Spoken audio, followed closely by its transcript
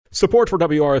Support for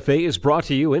WRFA is brought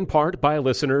to you in part by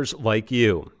listeners like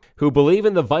you, who believe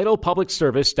in the vital public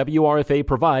service WRFA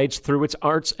provides through its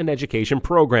arts and education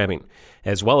programming,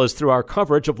 as well as through our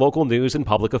coverage of local news and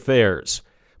public affairs.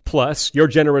 Plus, your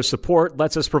generous support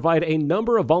lets us provide a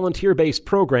number of volunteer-based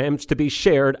programs to be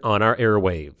shared on our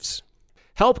airwaves.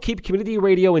 Help keep community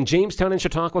radio in Jamestown and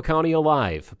Chautauqua County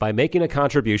alive by making a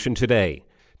contribution today.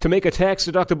 To make a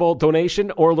tax-deductible donation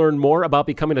or learn more about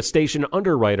becoming a station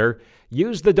underwriter,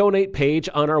 use the donate page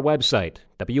on our website,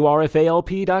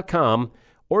 wrfalp.com,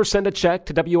 or send a check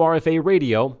to WRFA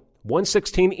Radio,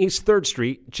 116 East 3rd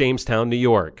Street, Jamestown, New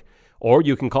York. Or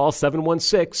you can call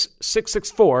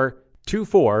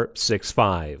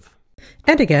 716-664-2465.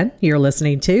 And again, you're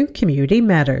listening to Community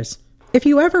Matters. If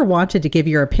you ever wanted to give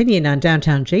your opinion on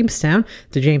downtown Jamestown,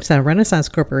 the Jamestown Renaissance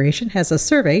Corporation has a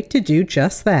survey to do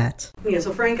just that. Yeah,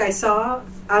 so Frank, I saw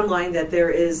online that there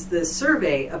is this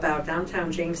survey about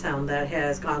downtown Jamestown that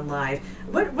has gone live.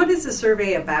 What is the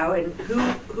survey about, and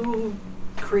who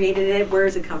created it? Where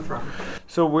does it come from?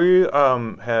 So we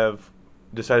have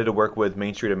decided to work with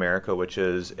Main Street America, which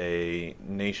is a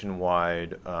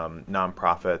nationwide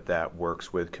nonprofit that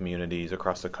works with communities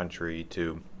across the country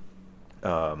to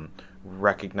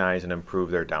recognize and improve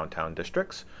their downtown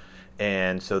districts.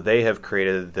 And so they have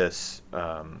created this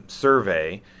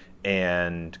survey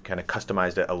and kind of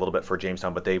customized it a little bit for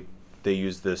Jamestown, but they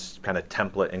use this kind of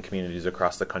template in communities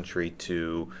across the country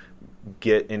to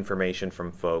get information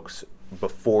from folks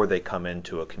before they come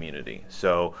into a community.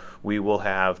 So we will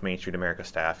have Main Street America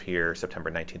staff here September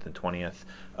 19th and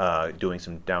 20th doing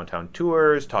some downtown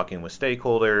tours, talking with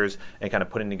stakeholders, and kind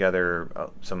of putting together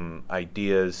some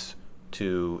ideas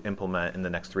to implement in the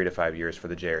next 3 to 5 years for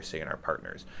the JRC and our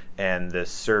partners. And this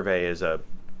survey is a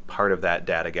part of that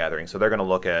data gathering. So they're going to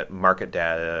look at market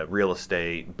data, real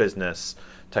estate, business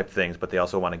type things, but they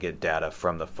also want to get data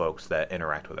from the folks that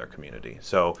interact with our community.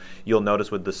 So you'll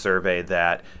notice with the survey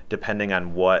that depending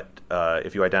on what,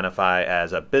 if you identify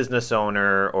as a business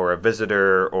owner or a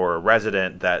visitor or a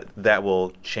resident, that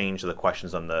will change the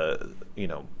questions on the,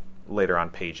 later on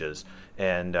pages.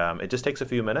 And it just takes a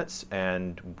few minutes,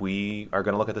 and we are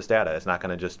going to look at this data. It's not going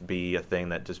to just be a thing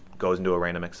that just goes into a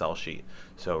random Excel sheet.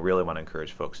 So really want to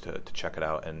encourage folks to check it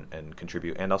out and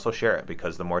contribute, and also share it,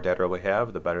 because the more data we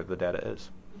have, the better the data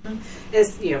is.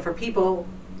 Is, for people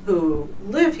who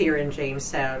live here in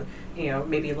Jamestown,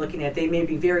 maybe looking at, they may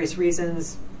be various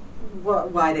reasons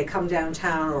why they come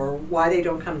downtown or why they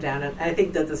don't come down. And I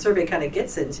think that the survey kind of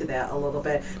gets into that a little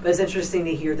bit, but it's interesting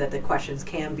to hear that the questions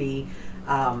can be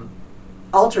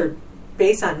altered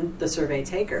based on the survey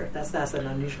taker. That's an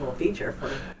unusual feature for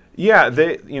them. Yeah,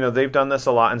 they've done this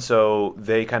a lot, and so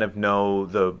they kind of know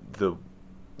the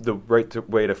right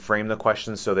way to frame the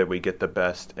questions so that we get the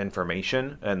best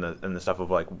information and the stuff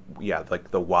of like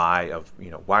the why of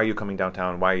why are you coming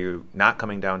downtown, why are you not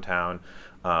coming downtown,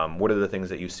 what are the things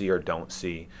that you see or don't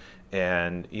see,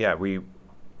 and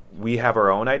we have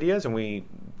our own ideas, and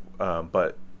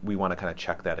but we want to kind of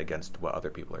check that against what other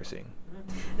people are seeing.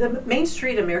 The Main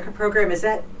Street America program, is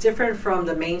that different from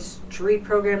the Main Street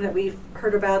program that we've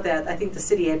heard about? That I think the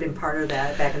city had been part of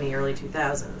that back in the early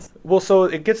 2000s. Well, so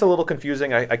it gets a little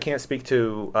confusing. I can't speak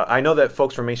to... I know that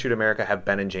folks from Main Street America have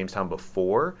been in Jamestown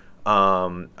before.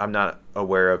 I'm not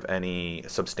aware of any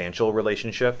substantial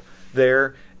relationship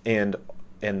there. And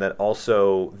that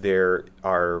also there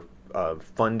are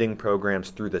funding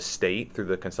programs through the state, through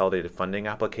the consolidated funding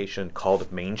application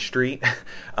called Main Street.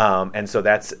 And so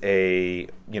that's a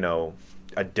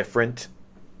different,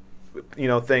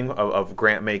 thing of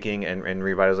grant making and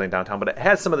revitalizing downtown, but it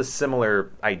has some of the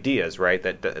similar ideas, right?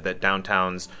 That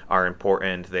downtowns are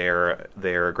important.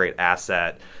 They're a great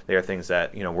asset. They are things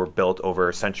that, were built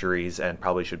over centuries and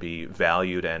probably should be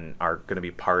valued and are going to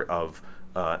be part of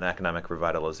an economic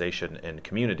revitalization in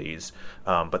communities,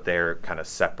 but they're kind of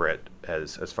separate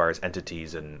as far as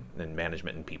entities and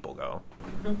management and people go.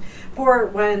 Mm-hmm. For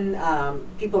when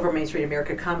people from Main Street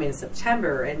America come in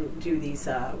September and do these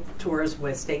tours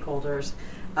with stakeholders,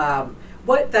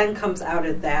 what then comes out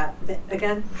of that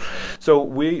again? So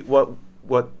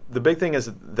what the big thing is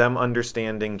them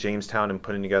understanding Jamestown and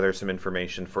putting together some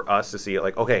information for us to see it,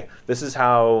 like, okay, this is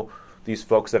how these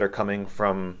folks that are coming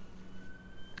from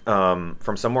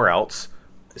somewhere else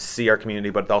see our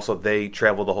community, but also they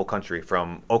travel the whole country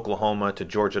from Oklahoma to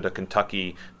Georgia to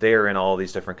Kentucky. They are in all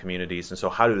these different communities. And so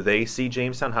how do they see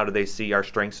Jamestown? How do they see our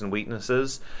strengths and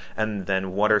weaknesses? And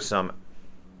then what are some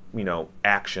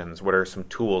actions? What are some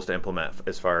tools to implement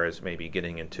as far as maybe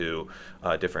getting into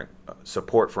different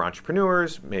support for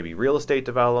entrepreneurs, maybe real estate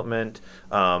development?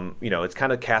 It's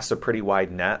kind of casts a pretty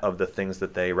wide net of the things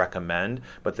that they recommend,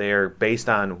 but they are based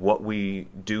on what we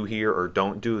do here or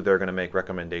don't do. They're going to make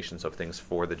recommendations of things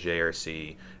for the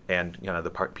JRC and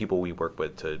the people we work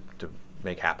with to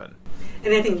make happen.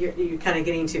 And I think you're kind of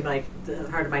getting to the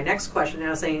heart of my next question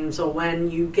now, saying, so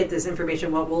when you get this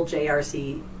information, what will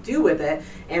JRC do with it?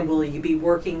 And will you be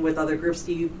working with other groups?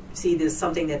 Do you see this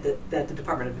something that the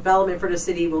Department of Development for the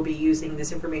city will be using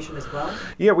this information as well?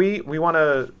 Yeah, we want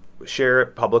to share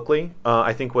it publicly.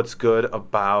 I think what's good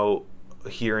about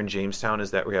here in Jamestown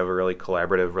is that we have a really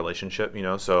collaborative relationship,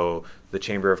 so the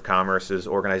Chamber of Commerce is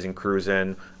organizing crews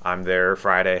in. I'm there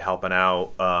Friday helping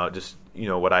out, just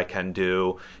what I can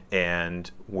do, and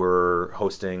we're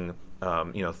hosting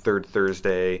third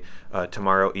Thursday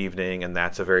tomorrow evening, and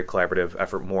that's a very collaborative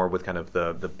effort, more with kind of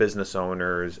the business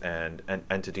owners and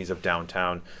entities of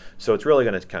downtown. So it's really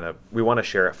going to we want to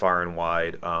share it far and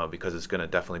wide because it's going to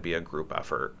definitely be a group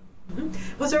effort.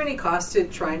 Mm-hmm. Was there any cost to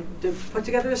trying to put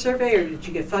together a survey, or did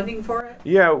you get funding for it?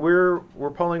 Yeah, we're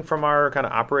pulling from our kind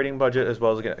of operating budget, as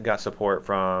well as got support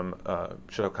from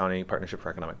Chautauqua County Partnership for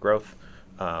Economic Growth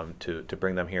to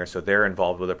bring them here. So they're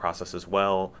involved with the process as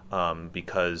well,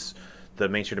 because the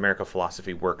Main Street America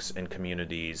philosophy works in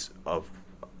communities of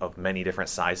many different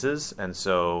sizes, and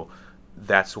so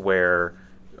that's where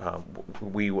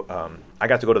I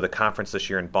got to go to the conference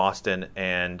this year in Boston,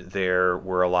 and there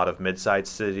were a lot of mid-sized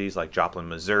cities like Joplin,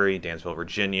 Missouri, Dansville,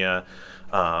 Virginia,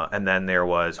 and then there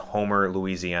was Homer,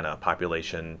 Louisiana,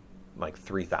 population like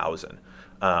 3,000.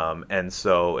 And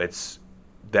so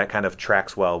that kind of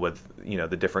tracks well with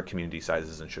the different community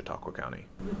sizes in Chautauqua County.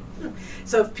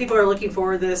 So if people are looking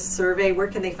for this survey, where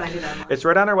can they find it online? It's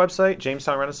right on our website,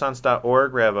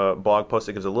 jamestownrenaissance.org. We have a blog post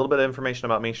that gives a little bit of information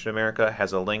about Main Street America,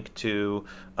 has a link to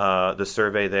the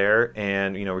survey there,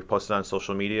 and we post it on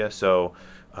social media. So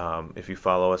if you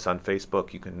follow us on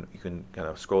Facebook, you can kind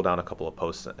of scroll down a couple of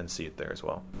posts and see it there as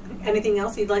well. Anything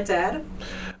else you'd like to add?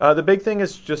 The big thing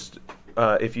is just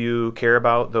if you care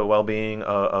about the well-being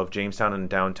of Jamestown and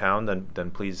downtown,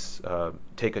 then please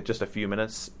take just a few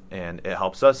minutes, and it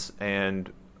helps us.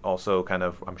 And also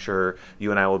I'm sure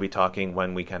you and I will be talking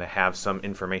when we kind of have some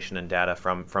information and data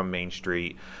from Main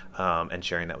Street and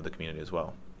sharing that with the community as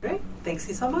well. Great. Thanks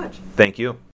you so much. Thank you.